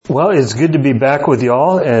Well, it's good to be back with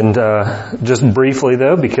y'all, and just briefly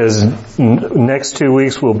though, because next 2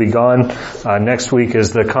 weeks we'll be gone. Next week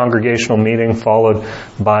is the congregational meeting, followed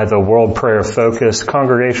by the World Prayer Focus.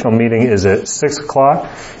 Congregational meeting is at 6 o'clock,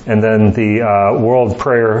 and then the World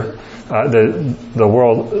Prayer, the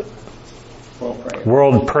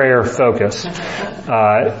World Prayer Focus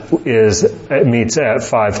meets at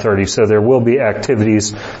 5:30. So there will be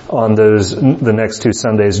activities on those the next 2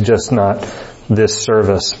 Sundays, just not this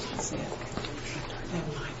service.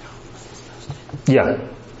 Yeah.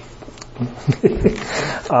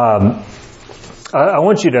 I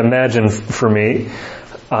want you to imagine for me,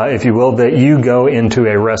 if you will, that you go into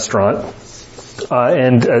a restaurant.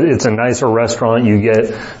 And it's a nicer restaurant. You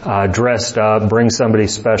get dressed up, bring somebody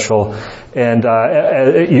special, and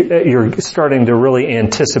you're starting to really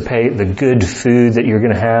anticipate the good food that you're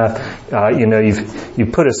going to have. You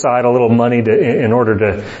put aside a little money in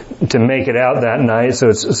order to make it out that night. So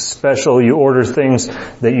it's special. You order things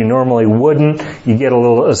that you normally wouldn't. You get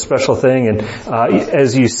a special thing, and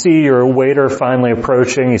as you see your waiter finally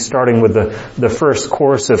approaching, he's starting with the first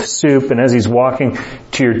course of soup, and as he's walking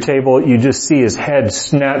to your table, you just see his head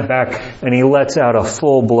snap back and he lets out a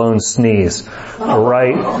full-blown sneeze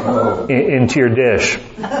right into your dish.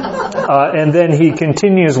 And then he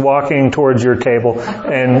continues walking towards your table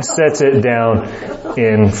and sets it down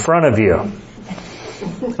in front of you.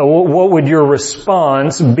 What would your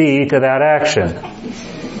response be to that action?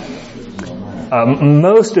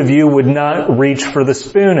 Most of you would not reach for the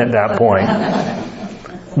spoon at that point.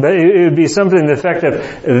 But it would be something to the effect of,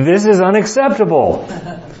 this is unacceptable.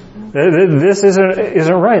 This isn't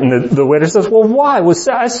right. And the waiter says, well, why?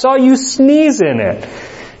 I saw you sneeze in it.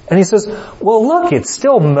 And he says, well, look, it's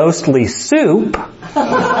still mostly soup.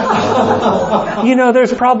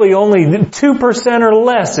 There's probably only 2% or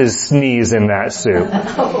less is sneeze in that soup.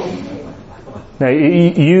 Now,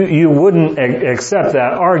 you wouldn't accept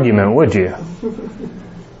that argument, would you?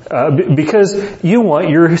 Because you want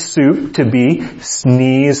your soup to be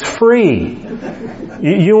sneeze-free.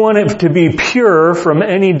 You want it to be pure from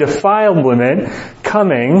any defilement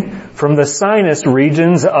coming from the sinus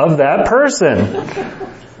regions of that person.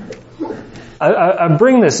 I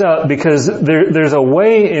bring this up because there's a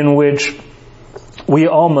way in which we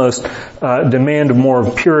almost demand more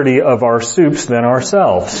purity of our soups than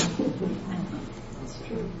ourselves.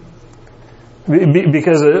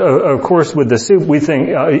 Because, of course, with the soup, we think,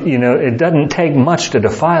 it doesn't take much to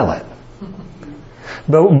defile it.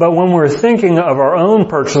 But when we're thinking of our own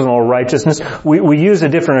personal righteousness, we use a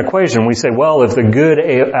different equation. We say, well, if the good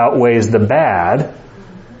outweighs the bad,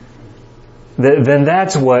 then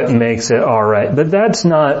that's what makes it all right. But that's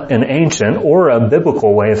not an ancient or a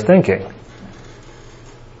biblical way of thinking.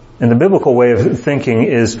 And the biblical way of thinking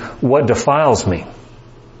is what defiles me?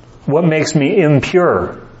 What makes me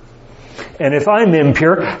impure? And if I'm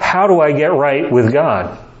impure, how do I get right with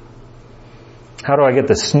God? How do I get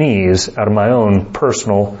the sneeze out of my own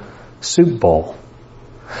personal soup bowl?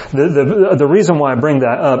 The reason why I bring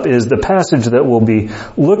that up is the passage that we'll be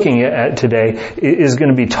looking at today is going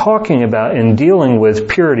to be talking about and dealing with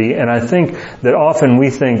purity. And I think that often we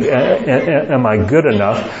think, am I good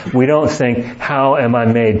enough? We don't think, how am I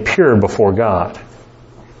made pure before God?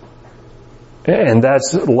 And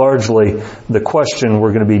that's largely the question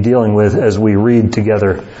we're going to be dealing with as we read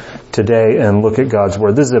together today and look at God's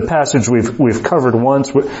Word. This is a passage we've covered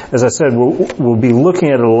once. As I said, we'll be looking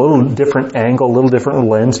at it a little different angle, a little different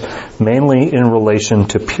lens, mainly in relation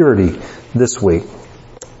to purity this week.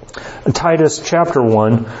 Titus chapter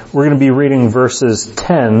 1, we're going to be reading verses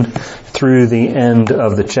 10 through the end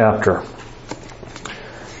of the chapter.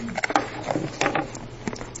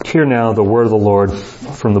 Hear now the word of the Lord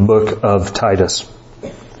from the book of Titus.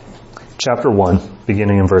 Chapter 1,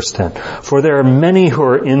 beginning in verse 10. For there are many who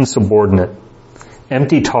are insubordinate,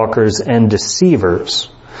 empty talkers and deceivers,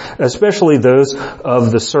 especially those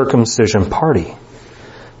of the circumcision party.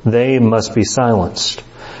 They must be silenced,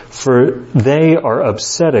 for they are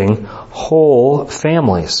upsetting whole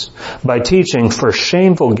families by teaching for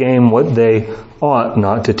shameful gain what they ought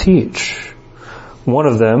not to teach. One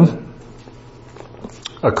of them,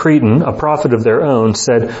 a Cretan, a prophet of their own,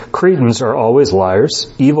 said, Cretans are always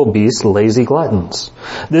liars, evil beasts, lazy gluttons.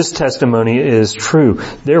 This testimony is true.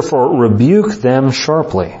 Therefore, rebuke them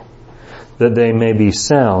sharply, that they may be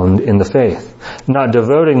sound in the faith, not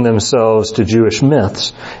devoting themselves to Jewish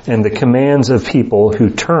myths and the commands of people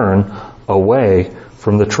who turn away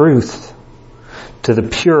from the truth. To the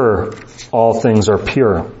pure, all things are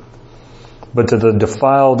pure. But to the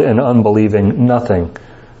defiled and unbelieving, nothing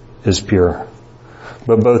is pure.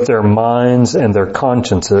 But both their minds and their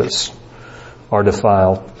consciences are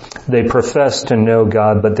defiled. They profess to know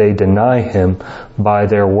God, but they deny Him by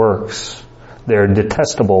their works. They are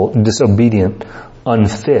detestable, disobedient,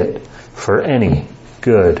 unfit for any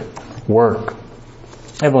good work.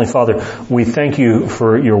 Heavenly Father, we thank You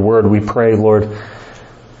for Your word. We pray, Lord,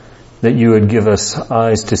 that You would give us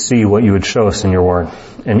eyes to see what You would show us in Your word,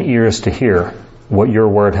 and ears to hear what Your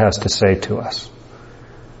word has to say to us.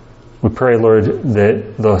 We pray, Lord,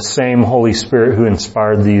 that the same Holy Spirit who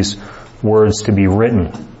inspired these words to be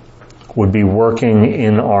written would be working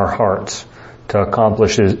in our hearts to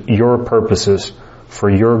accomplish Your purposes for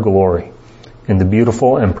Your glory. In the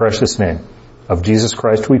beautiful and precious name of Jesus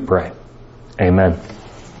Christ we pray. Amen.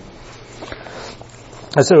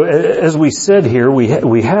 So as we said here, we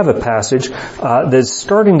have a passage that's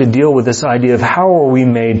starting to deal with this idea of how are we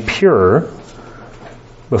made pure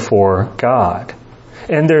before God.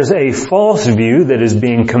 And there's a false view that is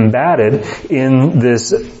being combated in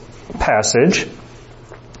this passage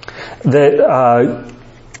that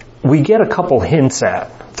we get a couple hints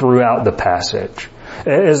at throughout the passage.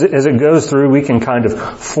 As it goes through, we can kind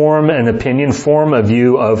of form an opinion, form a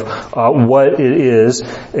view of what it is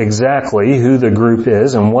exactly, who the group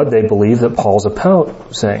is, and what they believe that Paul's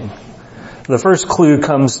opposing. The first clue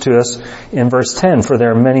comes to us in verse 10, for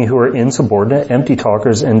there are many who are insubordinate, empty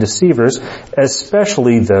talkers, and deceivers,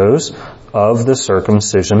 especially those of the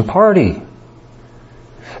circumcision party.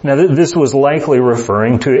 Now, this was likely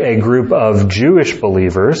referring to a group of Jewish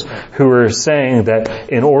believers who were saying that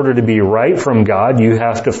in order to be right from God, you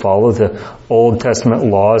have to follow the Old Testament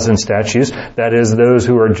laws and statutes. That is, those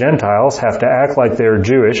who are Gentiles have to act like they're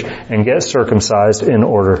Jewish and get circumcised in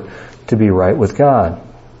order to be right with God.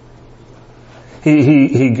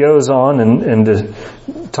 He goes on and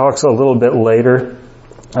talks a little bit later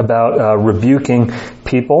about rebuking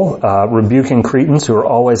people, rebuking Cretans who are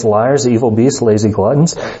always liars, evil beasts, lazy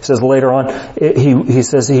gluttons. He says later on, he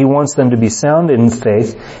says he wants them to be sound in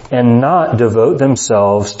faith and not devote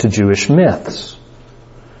themselves to Jewish myths.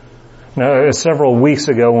 Now, several weeks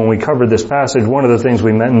ago when we covered this passage, one of the things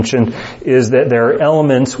we mentioned is that there are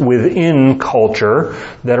elements within culture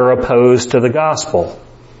that are opposed to the gospel.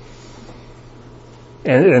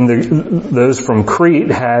 And those from Crete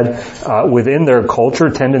had within their culture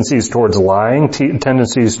tendencies towards lying,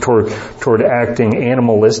 tendencies toward acting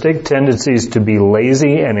animalistic, tendencies to be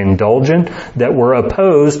lazy and indulgent that were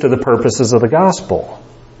opposed to the purposes of the gospel.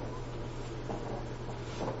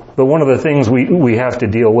 But one of the things we have to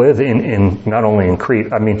deal with in not only in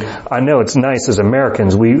Crete, I mean, I know it's nice as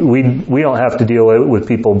Americans, we don't have to deal with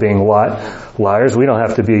people being liars. We don't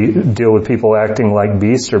have to deal with people acting like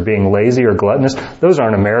beasts or being lazy or gluttonous. Those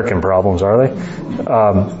aren't American problems, are they?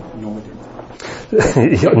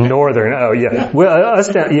 Northern, oh yeah. Well, us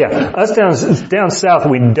down south,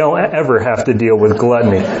 we don't ever have to deal with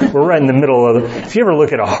gluttony. We're right in the middle of it. If you ever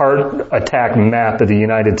look at a heart attack map of the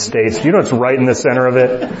United States, you know what's right in the center of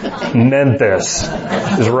it? Memphis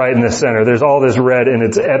is right in the center. There's all this red, and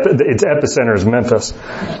its epicenter is Memphis.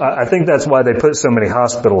 I think that's why they put so many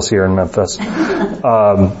hospitals here in Memphis.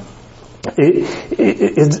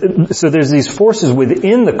 So there's these forces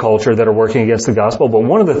within the culture that are working against the gospel, but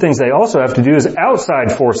one of the things they also have to do is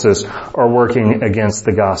outside forces are working against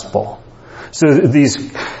the gospel. So these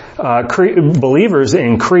believers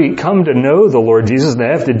in Crete come to know the Lord Jesus. They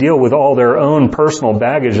have to deal with all their own personal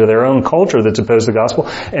baggage of their own culture that's opposed to the gospel,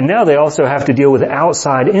 and now they also have to deal with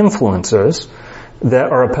outside influences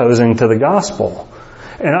that are opposing to the gospel.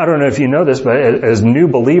 And I don't know if you know this, but as new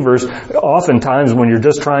believers, oftentimes when you're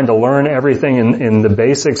just trying to learn everything in the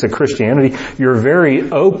basics of Christianity, you're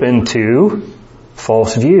very open to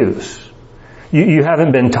false views. You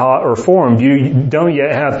haven't been taught or formed. You don't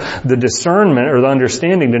yet have the discernment or the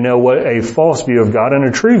understanding to know what a false view of God and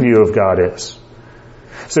a true view of God is.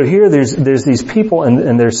 So here there's these people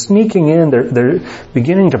and they're sneaking in, they're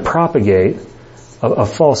beginning to propagate a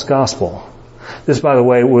false gospel. This, by the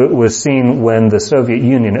way, was seen when the Soviet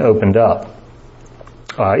Union opened up.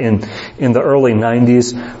 In the early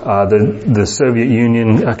 90s, the Soviet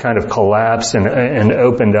Union kind of collapsed and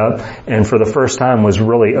opened up, and for the first time was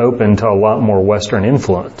really open to a lot more Western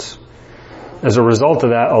influence. As a result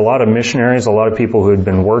of that, a lot of missionaries, a lot of people who had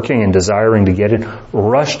been working and desiring to get in,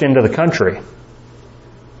 rushed into the country.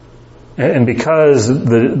 And because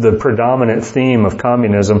the predominant theme of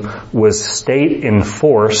communism was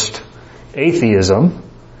state-enforced atheism,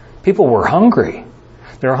 people were hungry.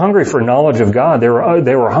 They were hungry for knowledge of God. They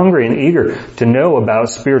were hungry and eager to know about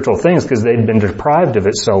spiritual things because they'd been deprived of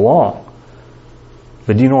it so long.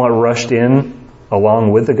 But do you know what rushed in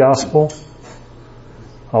along with the gospel?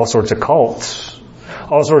 All sorts of cults.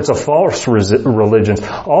 All sorts of false religions.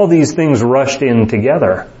 All these things rushed in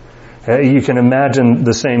together. You can imagine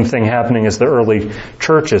the same thing happening as the early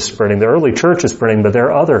church is spreading. The early church is spreading, but there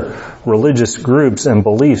are other religious groups and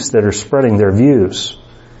beliefs that are spreading their views.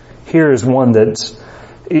 Here is one that's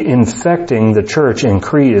infecting the church in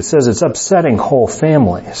Crete. It says it's upsetting whole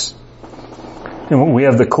families. And we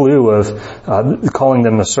have the clue of calling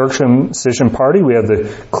them a circumcision party. We have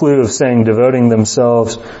the clue of saying devoting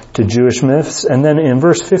themselves to Jewish myths. And then in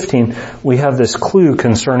verse 15, we have this clue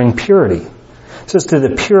concerning purity. It says, to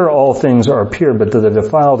the pure all things are pure, but to the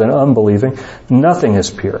defiled and unbelieving nothing is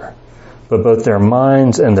pure. But both their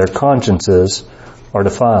minds and their consciences are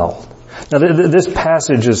defiled. Now, this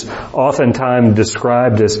passage is oftentimes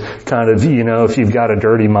described as kind of, if you've got a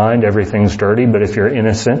dirty mind, everything's dirty. But if you're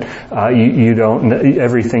innocent, you don't,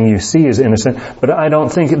 everything you see is innocent. But I don't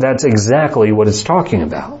think that's exactly what it's talking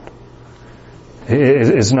about.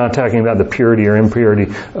 It's not talking about the purity or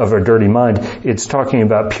impurity of a dirty mind. It's talking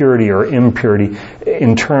about purity or impurity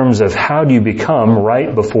in terms of how do you become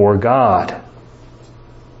right before God.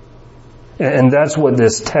 And that's what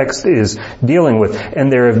this text is dealing with.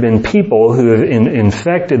 And there have been people who have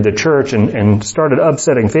infected the church and started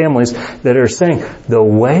upsetting families that are saying the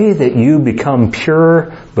way that you become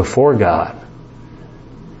pure before God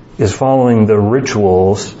is following the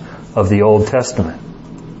rituals of the Old Testament.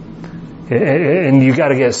 And you got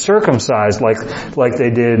to get circumcised like they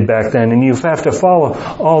did back then. And you have to follow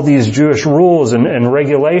all these Jewish rules and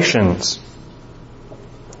regulations.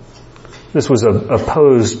 This was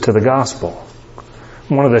opposed to the gospel.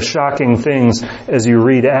 One of the shocking things as you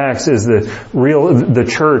read Acts is the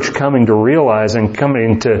church coming to realize and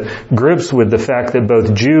coming to grips with the fact that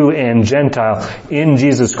both Jew and Gentile in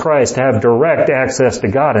Jesus Christ have direct access to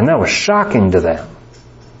God. And that was shocking to them.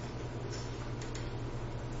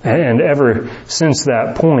 And ever since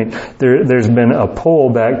that point, there's been a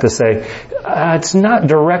pullback to say, it's not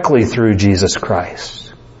directly through Jesus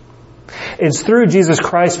Christ. It's through Jesus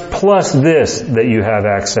Christ plus this that you have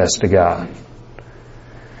access to God.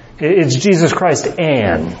 It's Jesus Christ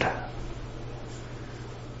and.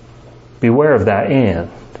 Beware of that and.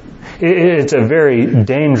 It's a very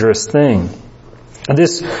dangerous thing.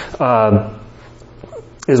 This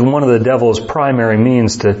is one of the devil's primary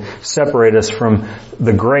means to separate us from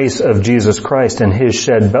the grace of Jesus Christ and His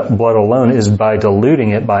shed blood alone is by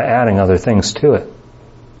diluting it, by adding other things to it.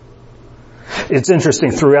 It's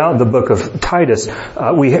interesting, throughout the book of Titus,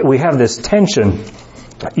 we have this tension.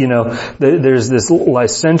 There's this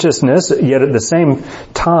licentiousness, yet at the same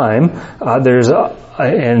time, there's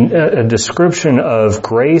a description of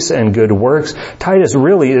grace and good works. Titus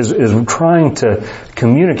really is trying to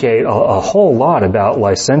communicate a whole lot about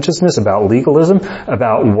licentiousness, about legalism,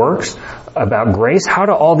 about works, about grace. How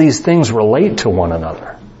do all these things relate to one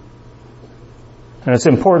another? And it's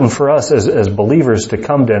important for us as believers to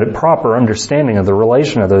come to a proper understanding of the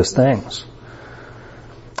relation of those things.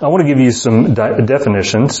 I want to give you some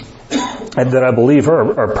definitions that I believe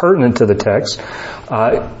are pertinent to the text.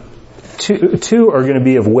 Two are going to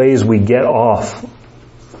be of ways we get off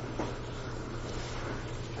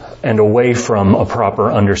and away from a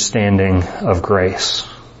proper understanding of grace.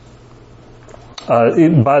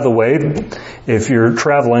 By the way, if you're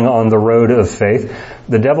traveling on the road of faith,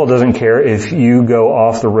 the devil doesn't care if you go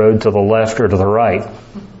off the road to the left or to the right.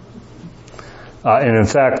 And in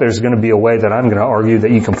fact, there's going to be a way that I'm going to argue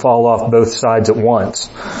that you can fall off both sides at once.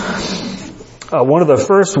 One of the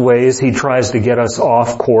first ways he tries to get us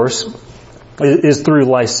off course is through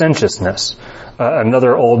licentiousness.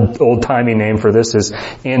 Another old-timey name for this is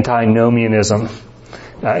antinomianism.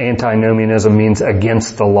 Antinomianism means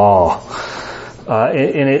against the law.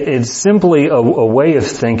 And it's simply a way of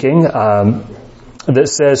thinking that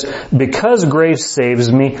says, because grace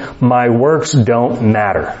saves me, my works don't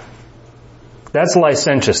matter. That's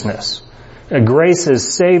licentiousness. Grace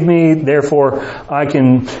has saved me, therefore I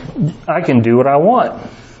can do what I want.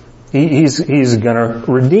 He's going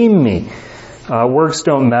to redeem me. Works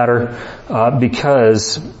don't matter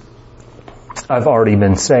because I've already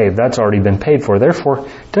been saved. That's already been paid for. Therefore,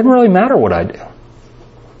 it doesn't really matter what I do.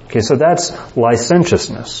 Okay, so that's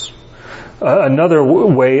licentiousness. Another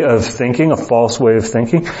way of thinking, a false way of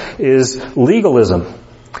thinking, is legalism.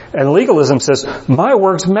 And legalism says, my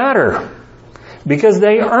works matter because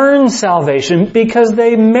they earn salvation, because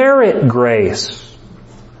they merit grace.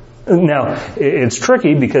 Now, it's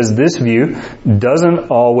tricky because this view doesn't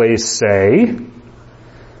always say,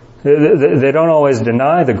 they don't always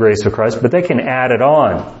deny the grace of Christ, but they can add it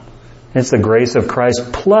on. It's the grace of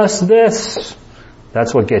Christ plus this.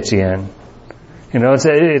 That's what gets you in.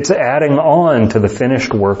 It's adding on to the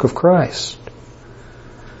finished work of Christ.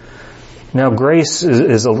 Now, grace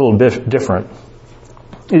is a little bit different.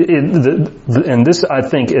 The And this, I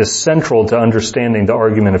think, is central to understanding the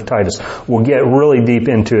argument of Titus. We'll get really deep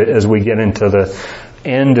into it as we get into the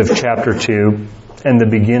end of chapter 2 and the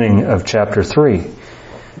beginning of chapter 3.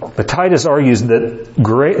 But Titus argues that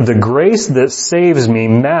the grace that saves me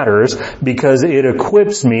matters because it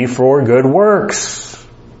equips me for good works.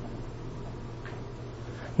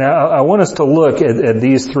 Now, I want us to look at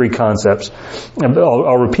these three concepts.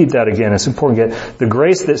 I'll repeat that again. It's important to get. The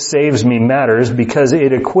grace that saves me matters because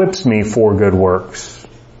it equips me for good works.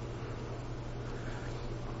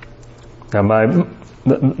 Now,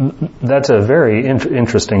 that's a very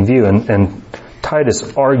interesting view, and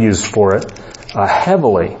Titus argues for it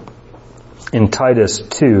heavily in Titus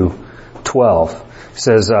 2:12. It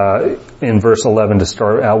says in verse 11 to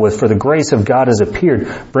start out with, "For the grace of God has appeared,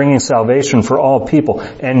 bringing salvation for all people,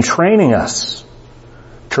 and training us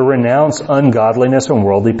to renounce ungodliness and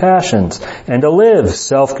worldly passions, and to live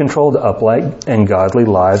self-controlled, upright, and godly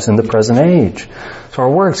lives in the present age." So our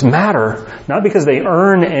works matter, not because they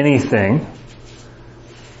earn anything,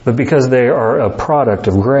 but because they are a product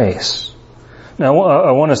of grace. Now,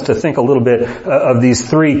 I want us to think a little bit of these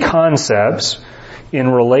three concepts in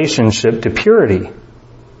relationship to purity.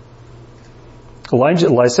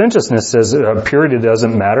 Licentiousness says purity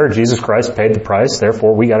doesn't matter. Jesus Christ paid the price,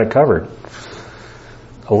 therefore we got it covered.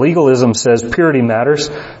 Legalism says purity matters.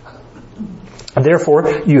 Therefore,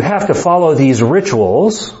 you have to follow these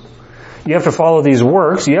rituals. You have to follow these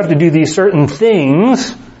works. You have to do these certain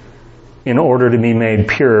things in order to be made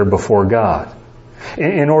pure before God.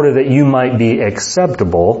 In order that you might be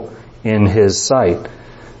acceptable in His sight.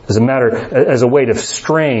 As a way to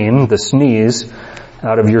strain the sneeze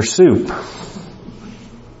out of your soup.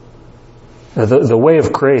 The way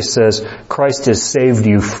of grace says Christ has saved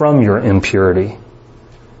you from your impurity,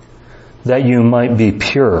 that you might be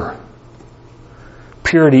pure.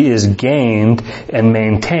 Purity is gained and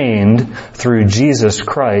maintained through Jesus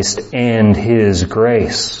Christ and His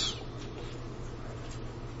grace.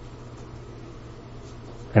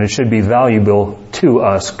 And it should be valuable to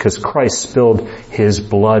us because Christ spilled His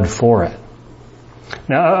blood for it.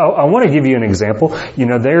 Now, I want to give you an example. You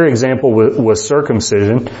know, their example was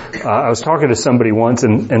circumcision. I was talking to somebody once,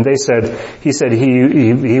 and he said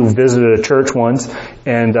he visited a church once,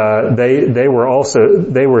 and they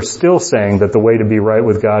were still saying that the way to be right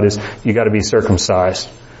with God is you got to be circumcised.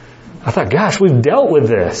 I thought, gosh, we've dealt with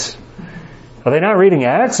this. Are they not reading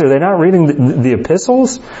Acts? Are they not reading the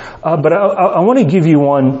epistles? But I want to give you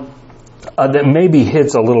one that maybe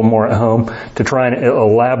hits a little more at home to try and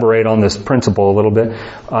elaborate on this principle a little bit,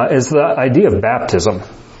 is the idea of baptism.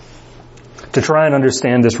 To try and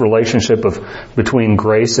understand this relationship between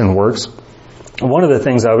grace and works. One of the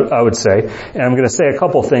things I would say, and I'm going to say a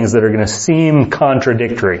couple things that are going to seem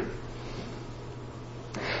contradictory.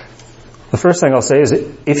 The first thing I'll say is,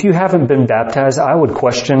 if you haven't been baptized, I would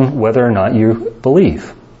question whether or not you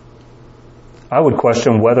believe. I would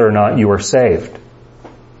question whether or not you are saved.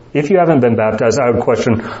 If you haven't been baptized, I would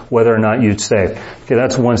question whether or not you'd saved. Okay,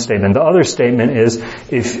 that's one statement. The other statement is,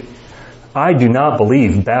 if I do not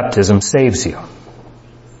believe baptism saves you.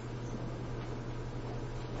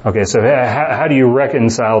 Okay, so how do you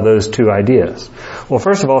reconcile those two ideas? Well,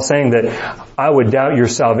 first of all, saying that I would doubt your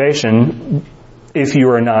salvation if you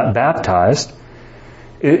are not baptized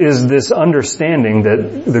is this understanding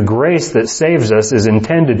that the grace that saves us is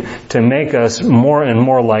intended to make us more and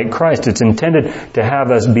more like Christ. It's intended to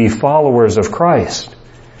have us be followers of Christ.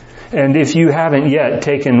 And if you haven't yet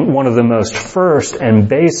taken one of the most first and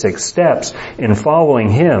basic steps in following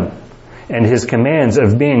Him and His commands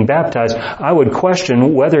of being baptized, I would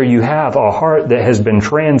question whether you have a heart that has been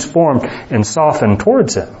transformed and softened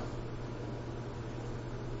towards Him.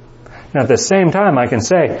 Now, at the same time, I can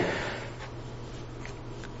say,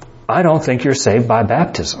 I don't think you're saved by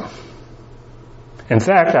baptism. In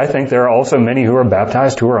fact, I think there are also many who are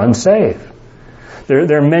baptized who are unsaved.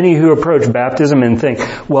 There are many who approach baptism and think,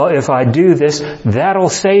 well, if I do this, that'll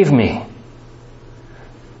save me.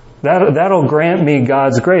 That'll grant me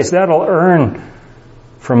God's grace. That'll earn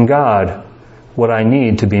from God what I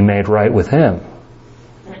need to be made right with Him.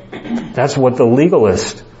 That's how the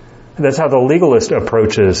legalist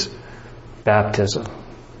approaches baptism.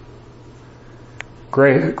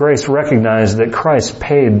 Grace recognized that Christ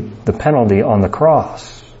paid the penalty on the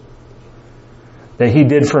cross. That He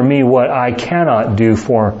did for me what I cannot do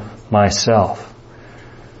for myself.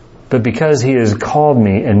 But because He has called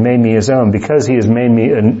me and made me His own, because He has made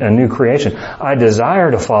me a new creation, I desire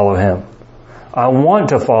to follow Him. I want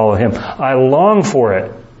to follow Him. I long for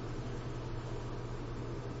it.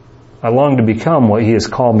 I long to become what He has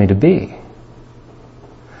called me to be.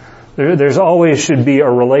 There's always should be a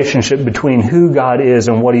relationship between who God is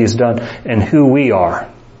and what He's done and who we are,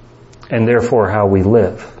 and therefore how we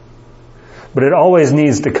live. But it always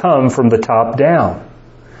needs to come from the top down.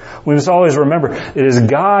 We must always remember, it is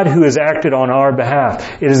God who has acted on our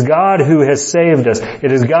behalf. It is God who has saved us.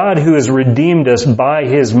 It is God who has redeemed us by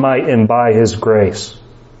His might and by His grace.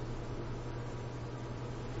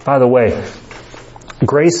 By the way,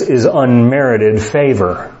 grace is unmerited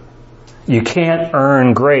favor. You can't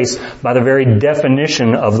earn grace by the very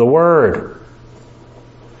definition of the word.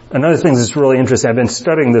 Another thing that's really interesting, I've been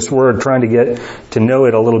studying this word, trying to get to know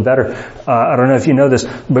it a little better. I don't know if you know this,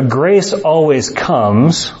 but grace always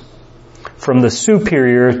comes from the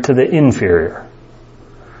superior to the inferior.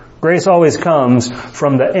 Grace always comes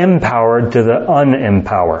from the empowered to the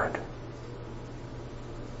unempowered.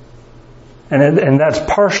 And that's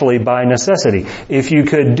partially by necessity. If you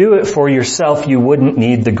could do it for yourself, you wouldn't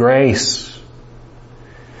need the grace.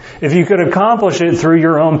 If you could accomplish it through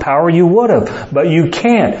your own power, you would have. But you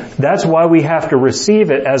can't. That's why we have to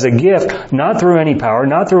receive it as a gift, not through any power,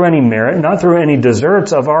 not through any merit, not through any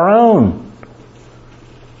deserts of our own.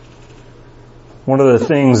 One of the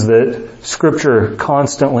things that Scripture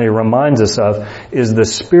constantly reminds us of is the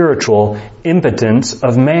spiritual impotence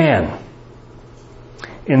of man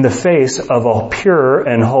in the face of a pure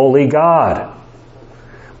and holy God.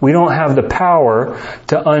 We don't have the power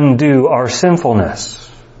to undo our sinfulness.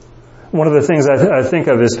 One of the things I think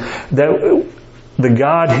of is that the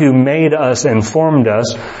God who made us and formed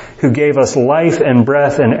us, who gave us life and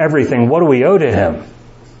breath and everything, what do we owe to Him?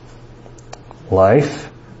 Life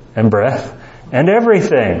and breath and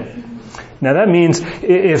everything. Now that means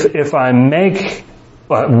if I make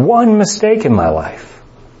one mistake in my life,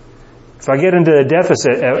 if I get into a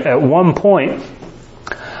deficit at one point,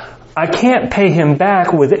 I can't pay Him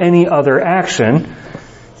back with any other action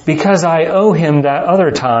because I owe Him that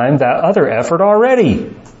other time, that other effort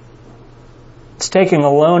already. It's taking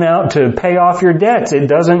a loan out to pay off your debts. It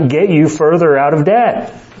doesn't get you further out of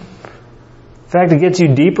debt. In fact, it gets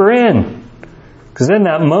you deeper in. Because in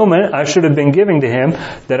that moment, I should have been giving to Him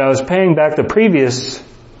that I was paying back the previous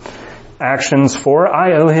actions for.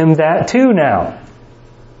 I owe Him that too now.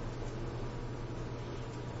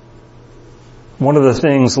 One of the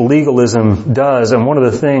things legalism does, and one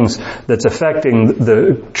of the things that's affecting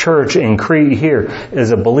the church in Crete here, is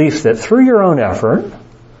a belief that through your own effort,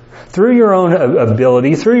 through your own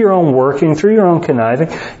ability, through your own working, through your own conniving,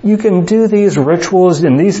 you can do these rituals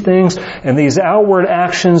and these things, and these outward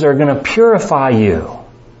actions are going to purify you.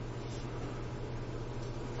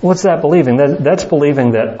 What's that believing? That's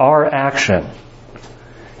believing that our action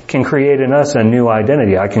can create in us a new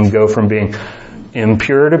identity. I can go from being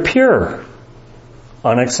impure to pure,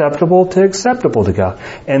 unacceptable to acceptable to God.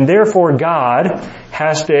 And therefore God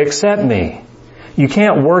has to accept me. You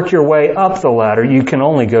can't work your way up the ladder. You can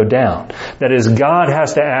only go down. That is, God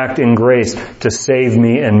has to act in grace to save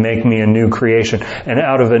me and make me a new creation. And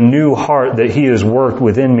out of a new heart that He has worked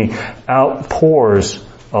within me, outpours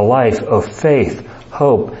a life of faith,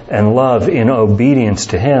 hope, and love in obedience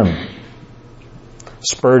to Him.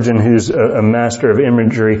 Spurgeon, who's a master of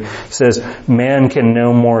imagery, says, man can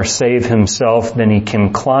no more save himself than he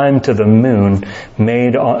can climb to the moon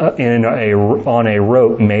made on a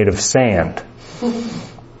rope made of sand.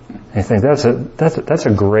 I think that's a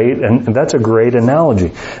great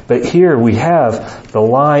analogy. But here we have the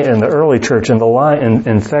lie in the early church, and the lie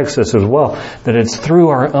infects us as well, that it's through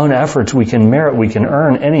our own efforts we can merit, we can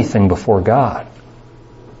earn anything before God.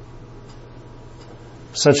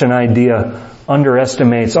 Such an idea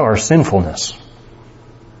underestimates our sinfulness.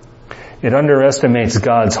 It underestimates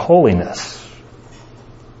God's holiness.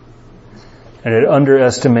 And it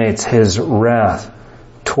underestimates His wrath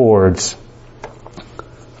towards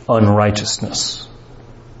unrighteousness.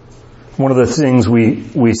 One of the things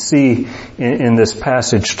we see in this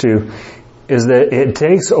passage too is that it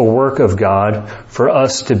takes a work of God for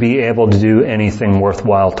us to be able to do anything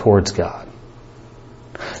worthwhile towards God.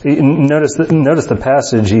 Notice the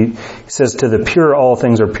passage. He says, to the pure all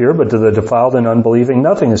things are pure, but to the defiled and unbelieving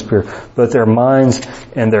nothing is pure, but their minds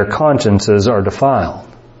and their consciences are defiled.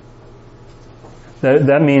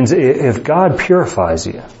 That means if God purifies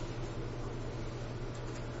you,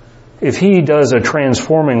 if He does a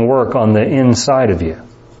transforming work on the inside of you,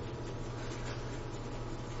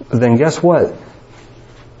 then guess what?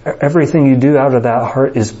 Everything you do out of that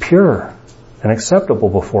heart is pure and acceptable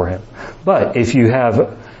before Him. But if you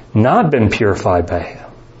have not been purified by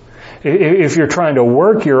Him, if you're trying to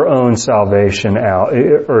work your own salvation out,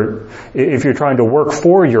 or if you're trying to work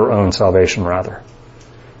for your own salvation rather,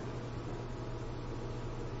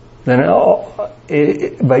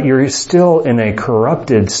 but you're still in a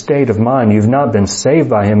corrupted state of mind. You've not been saved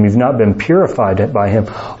by Him. You've not been purified by Him.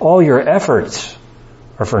 All your efforts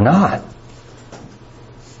are for naught.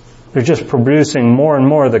 They're just producing more and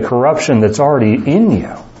more of the corruption that's already in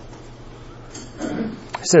you.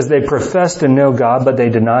 It says they profess to know God, but they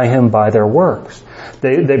deny Him by their works.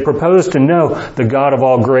 They propose to know the God of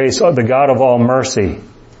all grace, or the God of all mercy,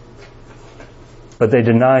 but they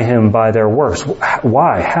deny Him by their works.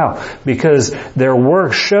 Why? How? Because their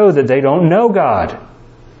works show that they don't know God.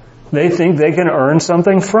 They think they can earn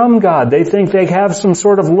something from God. They think they have some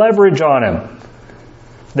sort of leverage on Him,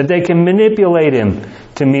 that they can manipulate Him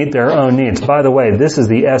to meet their own needs. By the way, this is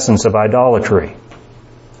the essence of idolatry.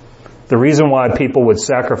 The reason why people would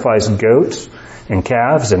sacrifice goats and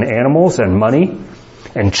calves and animals and money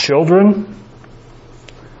and children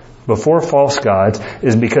before false gods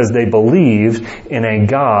is because they believed in a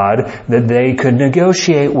God that they could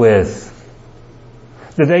negotiate with,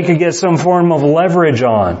 that they could get some form of leverage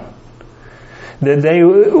on, that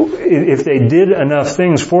if they did enough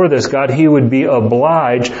things for this God, He would be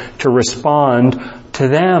obliged to respond to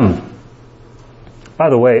them. By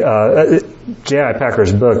the way, J.I.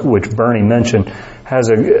 Packer's book, which Bernie mentioned, has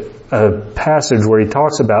a passage where he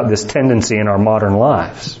talks about this tendency in our modern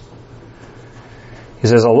lives. He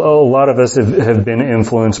says a lot of us have been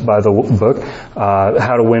influenced by the book,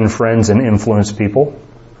 How to Win Friends and Influence People.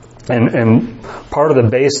 And part of the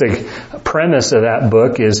basic premise of that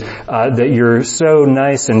book is that you're so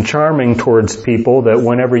nice and charming towards people that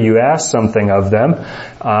whenever you ask something of them,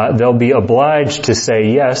 they'll be obliged to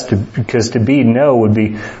say yes, because to be no would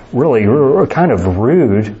be really kind of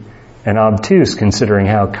rude and obtuse considering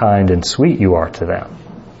how kind and sweet you are to them.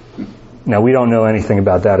 Now, we don't know anything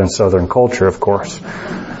about that in Southern culture, of course.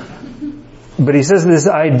 But he says this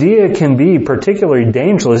idea can be particularly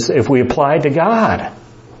dangerous if we apply it to God.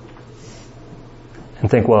 And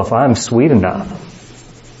think, well, if I'm sweet enough,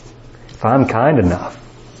 if I'm kind enough,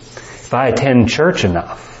 if I attend church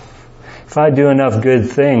enough, if I do enough good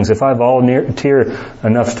things, if I volunteer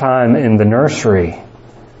enough time in the nursery,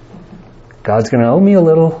 God's going to owe me a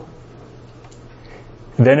little.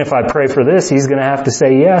 Then if I pray for this, He's going to have to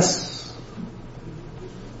say yes.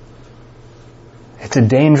 It's a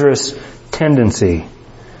dangerous tendency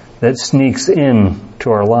that sneaks in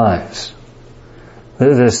to our lives.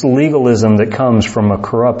 This legalism that comes from a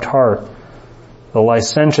corrupt heart, the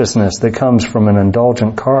licentiousness that comes from an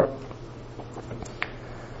indulgent heart,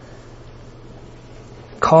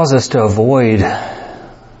 cause us to avoid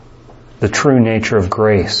the true nature of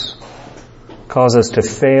grace, cause us to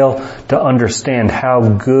fail to understand how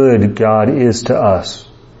good God is to us,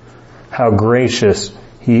 how gracious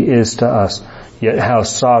He is to us, yet how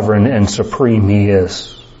sovereign and supreme He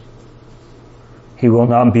is. He will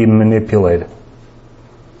not be manipulated.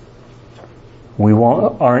 We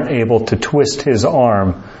aren't able to twist His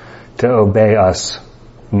arm to obey us,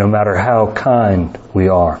 no matter how kind we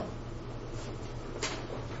are.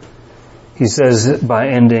 He says by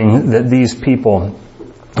ending that these people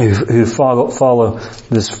who follow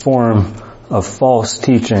this form of false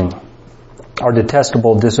teaching are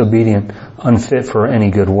detestable, disobedient, unfit for any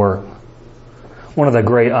good work. One of the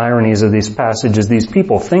great ironies of these passages, these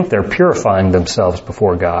people think they're purifying themselves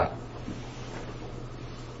before God.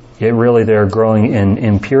 Yet really they're growing in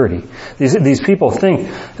impurity. These people think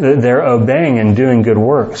that they're obeying and doing good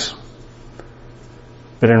works.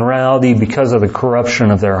 But in reality, because of the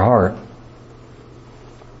corruption of their heart,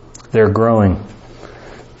 they're growing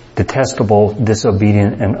detestable,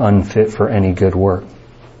 disobedient, and unfit for any good work.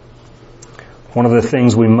 One of the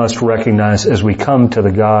things we must recognize as we come to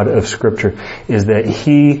the God of Scripture is that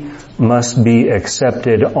He must be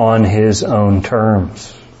accepted on His own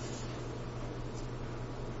terms.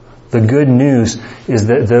 The good news is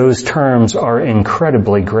that those terms are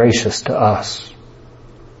incredibly gracious to us.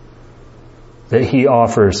 That He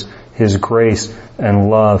offers His grace and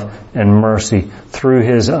love and mercy through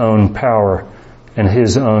His own power and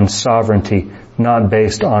His own sovereignty, not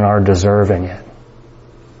based on our deserving it,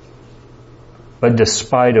 but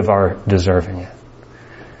despite of our deserving it.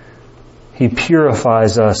 He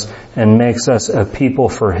purifies us and makes us a people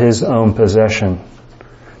for His own possession,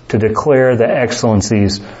 to declare the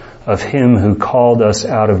excellencies of Him who called us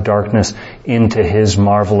out of darkness into His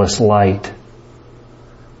marvelous light.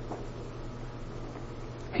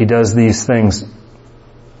 He does these things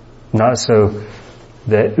not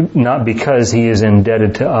because He is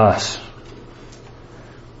indebted to us,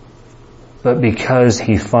 but because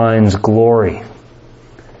He finds glory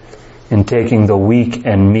in taking the weak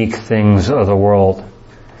and meek things of the world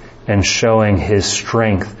and showing His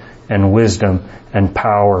strength and wisdom and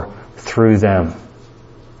power through them.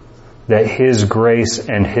 that His grace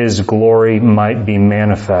and His glory might be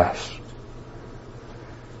manifest.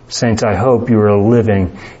 Saints, I hope you are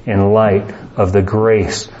living in light of the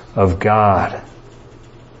grace of God,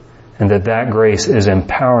 and that grace is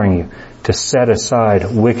empowering you to set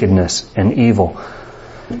aside wickedness and evil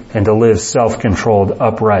and to live self-controlled,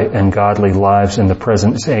 upright, and godly lives in the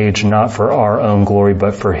present age, not for our own glory,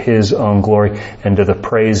 but for His own glory and to the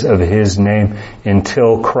praise of His name,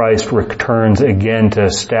 until Christ returns again to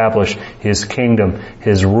establish His kingdom,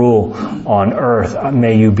 His rule on earth.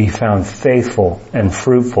 May you be found faithful and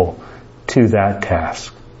fruitful to that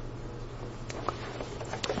task.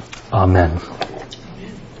 Amen.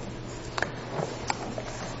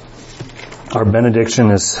 Our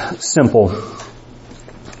benediction is simple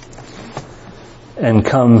and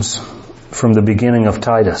comes from the beginning of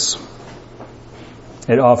Titus.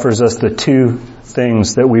 It offers us the two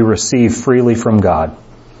things that we receive freely from God: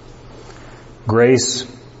 grace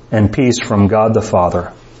and peace from God the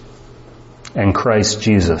Father and Christ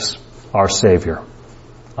Jesus, our Savior.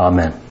 Amen.